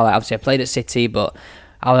said, "Oh, like, obviously I played at City, but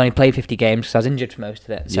I only played 50 games because I was injured for most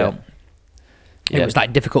of it. So it was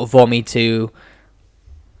like difficult for me to."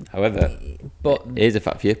 However, but here's a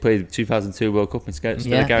fact for you: played 2002 World Cup instead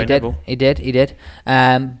of Gary Neville. He did.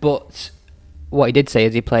 But what he did say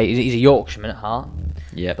is he's a Yorkshireman at heart.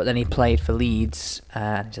 Yeah. But then he played for Leeds,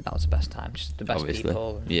 and he said that was the best time, just the best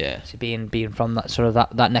people. Yeah. So being from that sort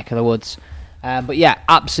of that neck of the woods. But yeah,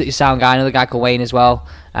 absolutely sound guy. Another guy called Wayne as well.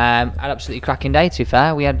 Had absolutely cracking day. To be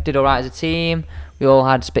fair, we did all right as a team. We all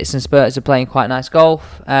had spits and spurts of playing quite nice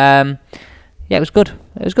golf. Yeah, it was good.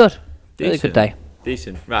 Really good day.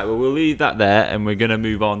 Decent. Right, well, we'll leave that there, and we're going to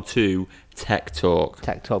move on to Tech Talk.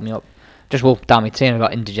 Tech Talk me up. Just walked down my team. I've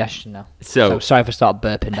got indigestion now. So sorry if I start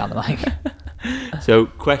burping down the mic. So,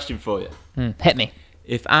 question for you. Hit me.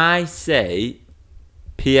 If I say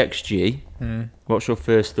PXG, what's your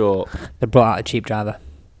first thought? They brought out a cheap driver.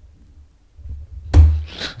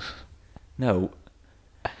 No.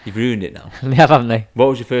 You've ruined it now. They have, haven't they? What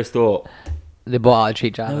was your first thought? They brought out a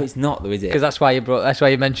cheap driver. No, it's not, though, is it? Because that's why you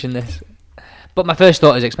mentioned this. But my first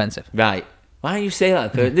thought is expensive. Right. Why don't you say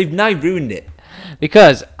that first? They've now ruined it.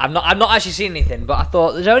 Because I've not actually seen anything, but I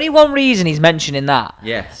thought there's only one reason he's mentioning that.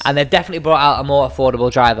 Yes. And they've definitely brought out a more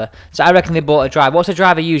affordable driver. So I reckon they bought a driver. What's a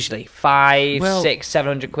driver usually? 5, Well- 6,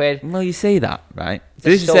 700 quid. Well, you say that, right? So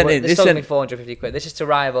This this was sent in. This This still gonna be sent, 450 quid. This is to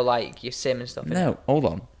rival like your sim and stuff. innit? no, hold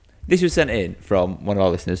on. This was sent in from one of our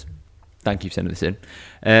listeners. Thank you for sending this in.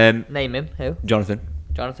 Name him. Who? Jonathan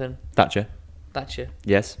Jonathan Thatcher. Thatcher.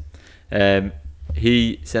 Yes.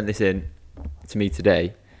 He sent this in to me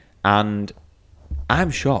today, and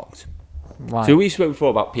I'm shocked. Why? So we spoke before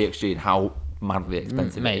about PXG and how madly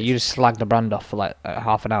expensive Mate, it is. you just slagged the brand off for like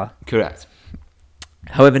half an hour. Correct.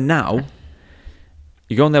 However, now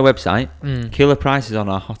you go on their website. Killer prices on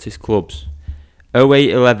our hottest clubs.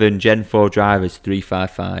 0811 Gen 4 drivers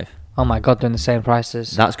 355. Oh my god, doing the same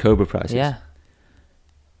prices. That's Cobra prices.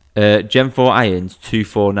 Yeah. Gen 4 irons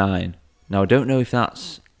 249. Now I don't know if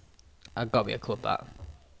that's I've got to be a club, that.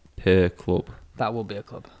 per club. That will be a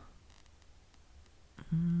club.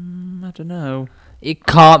 I don't know. It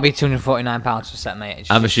can't be £249 for a set, mate.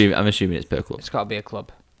 I'm assuming it's per club. It's got to be a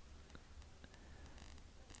club.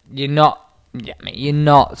 You're not... Yeah, mate, you're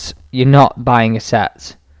not buying a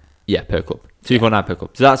set. Yeah, per club. 249 per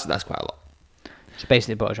club. So that's quite a lot. It's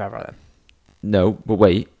basically bought a driver out there. No, but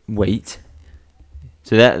wait.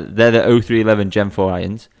 So they're the 0311 Gen 4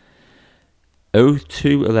 irons.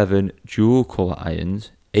 0211 dual colour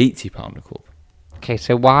irons, £80 a club. Okay,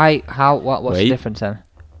 so what's Wait. the difference then?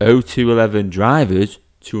 0211 drivers,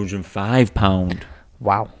 £205.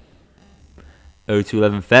 Wow.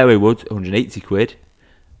 0211 fairway woods, 180 quid.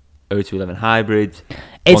 0211 hybrids,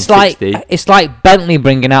 It's 160. like Bentley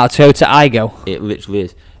bringing out a Toyota Igo. It literally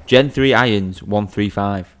is. Gen 3 irons,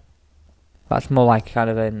 135. That's more like kind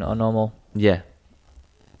of a normal... Yeah.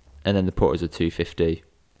 And then the putters are 250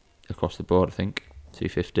 across the board, I think.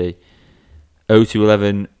 250.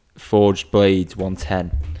 0211 forged blades,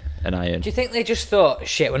 110 an iron. Do you think they just thought,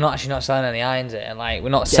 shit, we're not selling any irons here, and like we're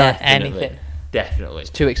not selling anything? Definitely. It's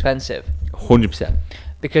too expensive 100%.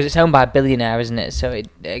 because it's owned by a billionaire, isn't it? So I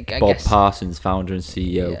Bob guess Parsons, founder and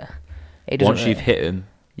CEO. yeah. He doesn't Once you've hit him,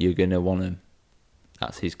 you're going to want him.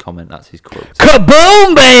 That's his comment. That's his quote.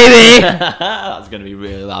 Kaboom, baby! That's going to be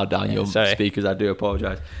really loud down your sorry. speakers. I do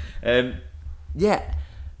apologise. Yeah,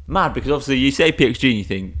 mad because obviously you say PXG and you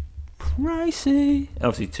think pricey. And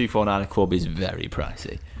obviously 249 a club is very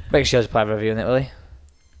pricey. Make sure to apply for review on it, will he?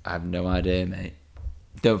 I have no idea, mate.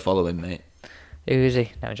 Don't follow him, mate. Who is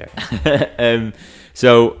he? No, I'm joking.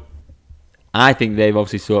 So I think they've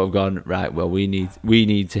obviously sort of gone right. Well, we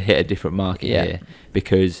need to hit a different market here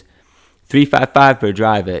because 355 per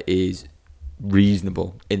driver is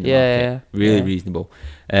reasonable in the market. Really reasonable.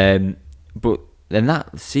 But then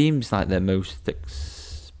that seems like their most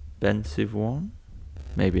expensive one.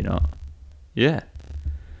 Maybe not. Yeah.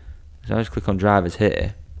 So I just click on drivers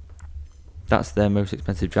here. That's their most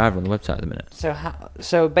expensive driver on the website at the minute.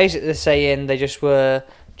 So basically they're saying they just were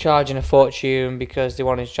charging a fortune because they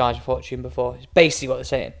wanted to charge a fortune before. It's basically what they're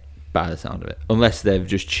saying. By the sound of it, unless they've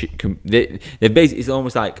just they've basically, it's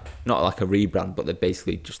almost like not like a rebrand, but they've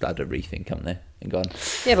basically just had a rethink, haven't they, and gone.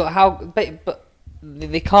 Yeah, but how? But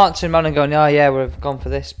they can't turn around and go, oh yeah, we've gone for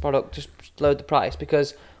this product, just load the price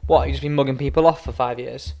because what? You've just been mugging people off for 5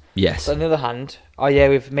 years. Yes. But on the other hand, oh yeah,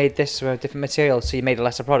 we've made this from a different material, so you made a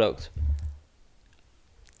lesser product.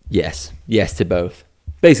 Yes to both.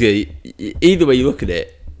 Basically, either way you look at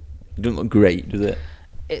it, it doesn't look great, does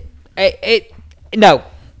it? No.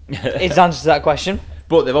 It's the answer to that question.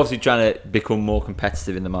 But they're obviously trying to become more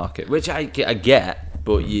competitive in the market, which I get.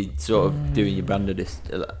 But you sort of doing your brand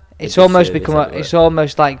It's almost become. It's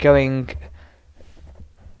almost like going.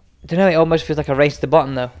 I don't know. It almost feels like a race to the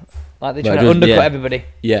bottom, though. Like they're trying to undercut everybody.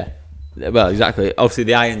 Yeah. Well, exactly. Obviously,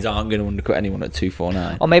 the irons aren't going to undercut anyone at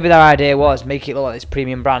 249. Or maybe their idea was make it look like this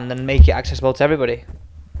premium brand and make it accessible to everybody.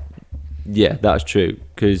 Yeah, that's true.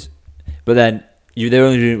 But then they're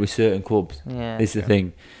only doing it with certain clubs. Yeah. This is the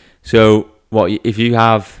thing. So what if you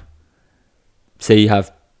have, say you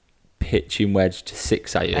have pitching wedge to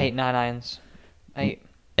 6 iron, 8, 9 irons, 8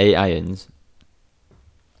 irons.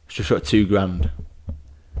 It's just got $2,000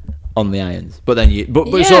 on the irons. But then but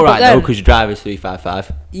it's Yeah, all but right then- though because your driver's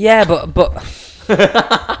 355. Yeah, but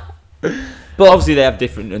Obviously they have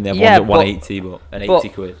different, and they have Yeah, ones at 180, but an 80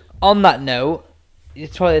 quid. on that note,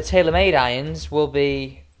 it's probably the tailor-made irons will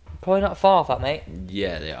be probably not far off that, mate.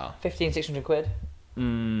 Yeah, they are. 15, 600 quid.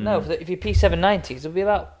 Mm. No, if your P790s, it'll be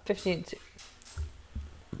about 15.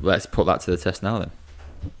 Let's put that to the test now then.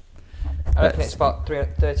 I reckon it's about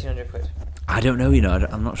 1,300 quid. I don't know,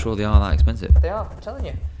 I'm not sure they are that expensive. They are. I'm telling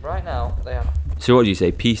you, right now they are. So what do you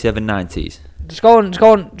say, P790s? Just go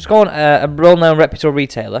on a well-known reputable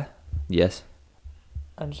retailer Yes.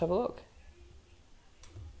 and just have a look.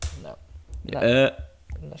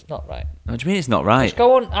 That's not right. What do you mean it's not right? Just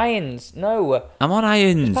go on irons. No. I'm on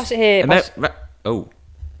irons. Just pass it here. Oh.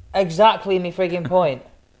 Exactly my frigging point.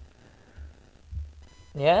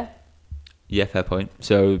 Yeah? Yeah, fair point.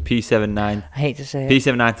 So P79. I hate to say it.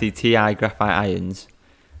 P790 Ti graphite irons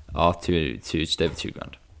are just over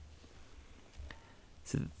 $2,000.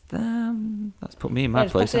 So that's put me in my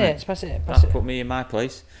place. Pass it. That's put me in my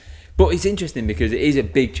place. But it's interesting because it is a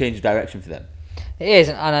big change of direction for them. It is,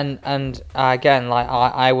 and again, like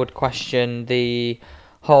I would question the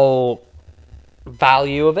whole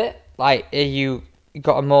value of it. Like, are you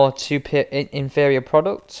got a more inferior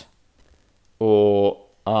product, or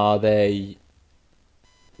are they?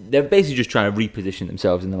 They're basically just trying to reposition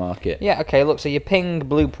themselves in the market. Yeah. Okay. Look. So your Ping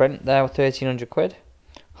Blueprint, they're £1,300.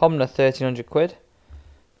 Homna £1,300.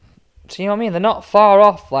 So you know what I mean? They're not far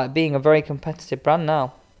off, like being a very competitive brand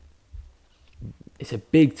now. It's a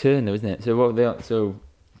big turn, though, isn't it? So what are they on? So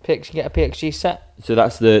you get a PXG set. So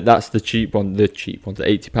that's the cheap one. The cheap one's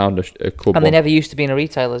 £80 a club. And they never used to be in a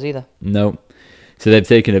retailers either. No. So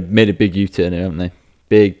they've made a big U-turn here, haven't they?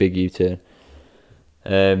 Big U-turn.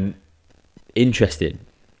 Interesting.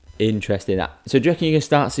 So do you reckon you can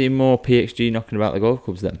start seeing more PXG knocking about the golf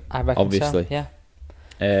clubs then? I reckon obviously. So,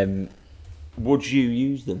 yeah. Would you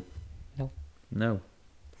use them? No.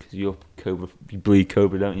 Because you bleed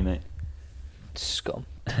Cobra, don't you, mate? Scum.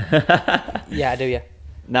 Yeah, I do, yeah.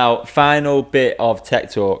 Now, final bit of tech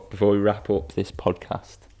talk before we wrap up this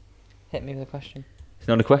podcast. Hit me with a question. It's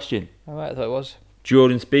not a question. All right, I thought it was.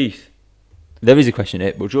 Jordan Spieth. There is a question in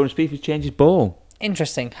it, but Jordan Spieth has changed his ball.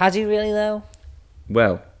 Interesting. Has he really, though?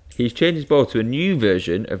 Well, he's changed his ball to a new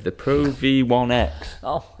version of the Pro V1X.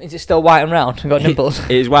 Oh, is it still white and round and got nipples?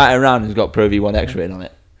 It is white and round and it's got Pro V1X written on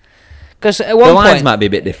it. Because at the one lines point, might be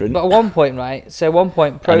a bit different. But at one point, right? So at one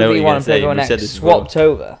point, Pro V1 and Pro V1X swapped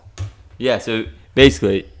over. Yeah, so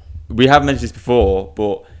basically, we have mentioned this before,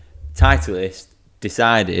 but Titleist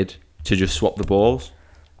decided to just swap the balls.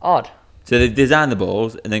 Odd. So they designed the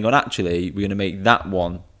balls and then gone, actually, we're going to make that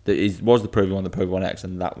one that was the Pro V1, the Pro V1X,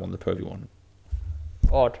 and that one the Pro V1.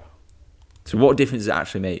 Odd. So what difference does it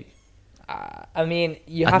actually make? I mean,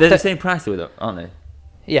 they're the same price though, aren't they?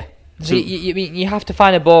 Yeah. So you have to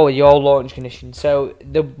find a ball with your launch conditions. So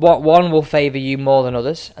what one will favour you more than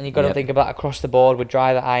others, and you've got to think about across the board with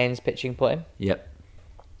driver, irons, pitching, putting. Yep.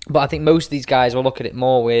 But I think most of these guys will look at it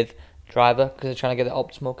more with driver because they're trying to get the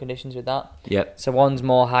optimal conditions with that. Yep. So one's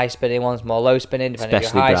more high spinning, one's more low spinning, depending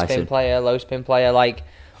if you're a high spin player, low spin player, like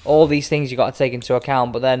all these things you got to take into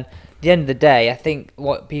account. But then at the end of the day, I think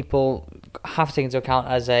what people have to take into account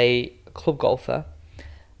as a club golfer,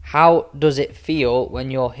 how does it feel when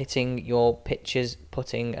you're hitting your pitches,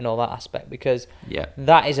 putting, and all that aspect? Because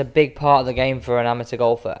that is a big part of the game for an amateur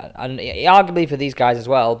golfer, and arguably for these guys as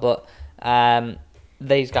well. But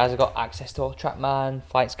these guys have got access to TrackMan,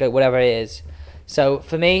 FlightScope, whatever it is. So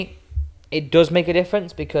for me, it does make a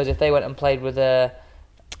difference because if they went and played with a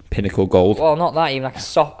Pinnacle Gold, well, not that, even like a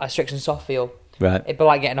Strixon soft feel, right? It'd be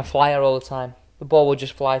like getting a flyer all the time. The ball would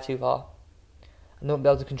just fly too far. And they won't be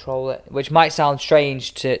able to control it, which might sound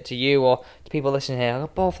strange to you or to people listening here. The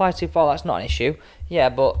ball flies too far, that's not an issue. Yeah,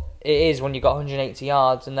 but it is when you've got 180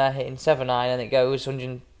 yards and they're hitting 7-9 and it goes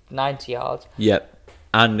 190 yards. Yep.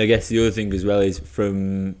 And I guess the other thing as well is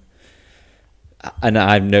and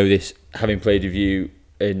I know this, having played with you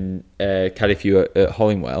in Cardiff at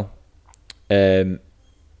Hollingwell,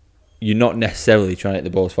 you're not necessarily trying to hit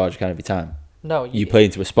the ball as far as you can every time. No. You play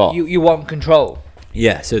into a spot. You want control.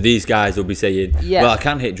 Yeah, so these guys will be saying, well, I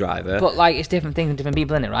can hit driver. But, like, it's different things with different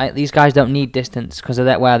people, isn't it, right? These guys don't need distance because of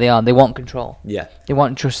that where they are. They want control. Yeah. They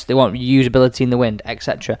want trust. They want usability in the wind,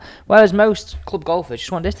 etc. Whereas most club golfers just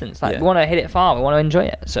want distance. Like, we want to hit it far. We want to enjoy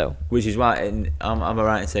it. So. Which is why, am I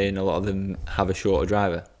right in saying a lot of them have a shorter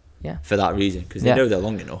driver? Yeah. For that reason, because they know they're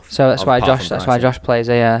long enough. So that's why Josh plays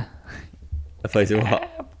a... plays a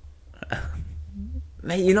what?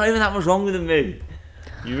 Mate, you're not even that much longer than me.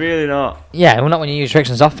 You're really not. Yeah, well, not when you use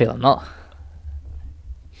Strixon's off field, I'm not.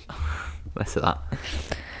 Less of that.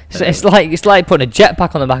 It's like putting a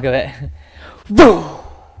jetpack on the back of it.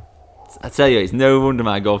 I tell you, it's no wonder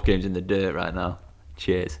my golf game's in the dirt right now.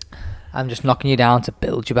 Cheers. I'm just knocking you down to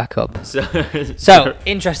build you back up. So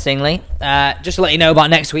interestingly, just to let you know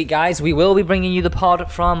about next week, guys, we will be bringing you the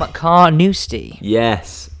pod from Carnoustie.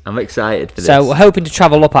 Yes, I'm excited for this. So we're hoping to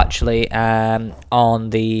travel up actually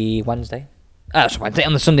on the Wednesday. On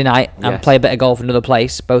the Sunday night and play a bit of golf in another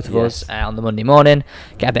place, both of us, on the Monday morning,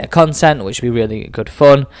 get a bit of content, which will be really good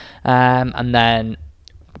fun, and then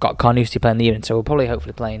we've got Carnoustie playing the evening, so we'll probably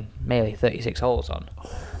hopefully playing mainly 36 holes on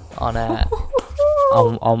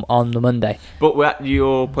on the Monday. But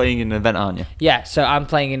you're playing an event, aren't you? Yeah, so I'm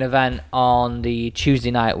playing an event on the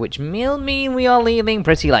Tuesday night, which will mean we are leaving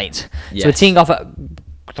pretty late. Yes. So we're teeing off at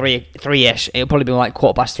 3-ish. It'll probably be like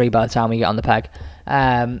 3:15 by the time we get on the peg.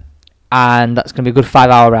 And that's going to be a good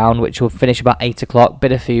 5-hour round, which will finish about 8 o'clock.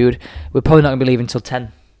 Bit of food. We're probably not going to be leaving until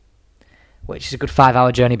 10, which is a good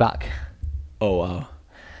 5-hour journey back. Oh, wow.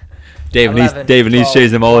 David 11, needs to 12,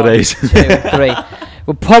 change them holidays. 1, 2, 3.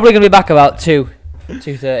 We're probably going to be back about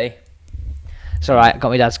 2:30. It's alright, got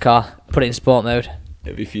my dad's car. Put it in sport mode.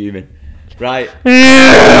 It'll be fuming. Right.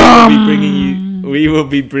 We will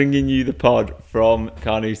be bringing you the pod from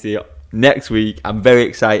Carnoustie next week. I'm very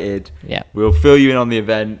excited. Yeah. We'll fill you in on the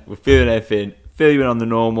event. We'll fill in everything. Fill you in on the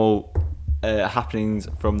normal happenings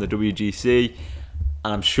from the WGC.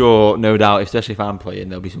 And I'm sure, no doubt, especially if I'm playing,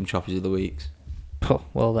 there'll be some choppies of the weeks.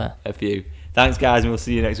 Well, there. A few. Thanks, guys, and we'll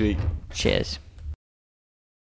see you next week. Cheers.